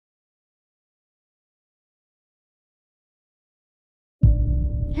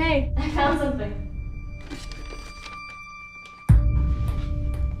Hey, I found something.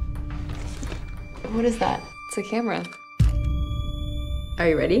 What is that? It's a camera. Are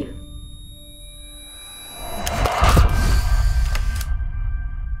you ready?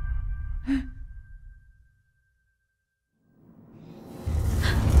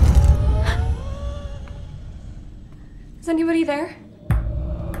 Is anybody there?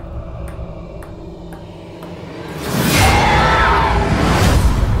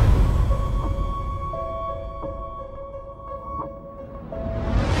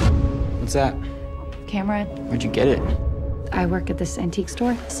 What's that? Camera. Where'd you get it? I work at this antique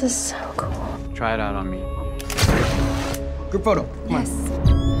store. This is so cool. Try it out on me. Group photo. Come Yes.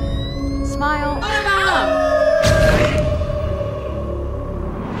 Smile.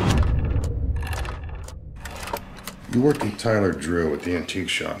 You worked with Tyler Drew at the antique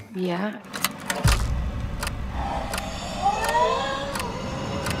shop. Yeah.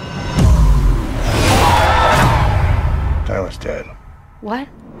 Tyler's dead. What?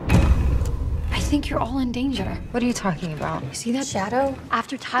 I think you're all in danger. What are you talking about? You see that shadow?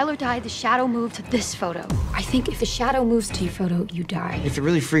 After Tyler died, the shadow moved to this photo. I think if the shadow moves to your photo, you die. If it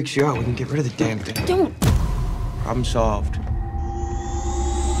really freaks you out, we can get rid of the damn thing. Don't! Problem solved.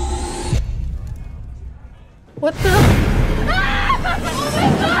 What the?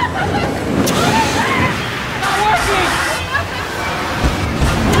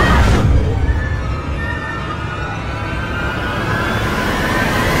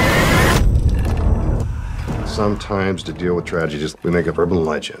 Sometimes to deal with tragedies, we make up urban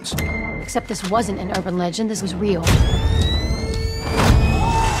legends. Except this wasn't an urban legend, this was real.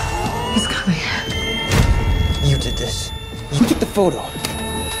 He's coming. You did this. You took the photo.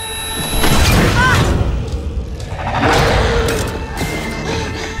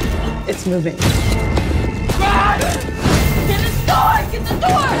 It's moving. Get the door! Get the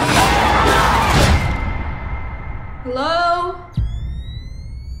door! Hello?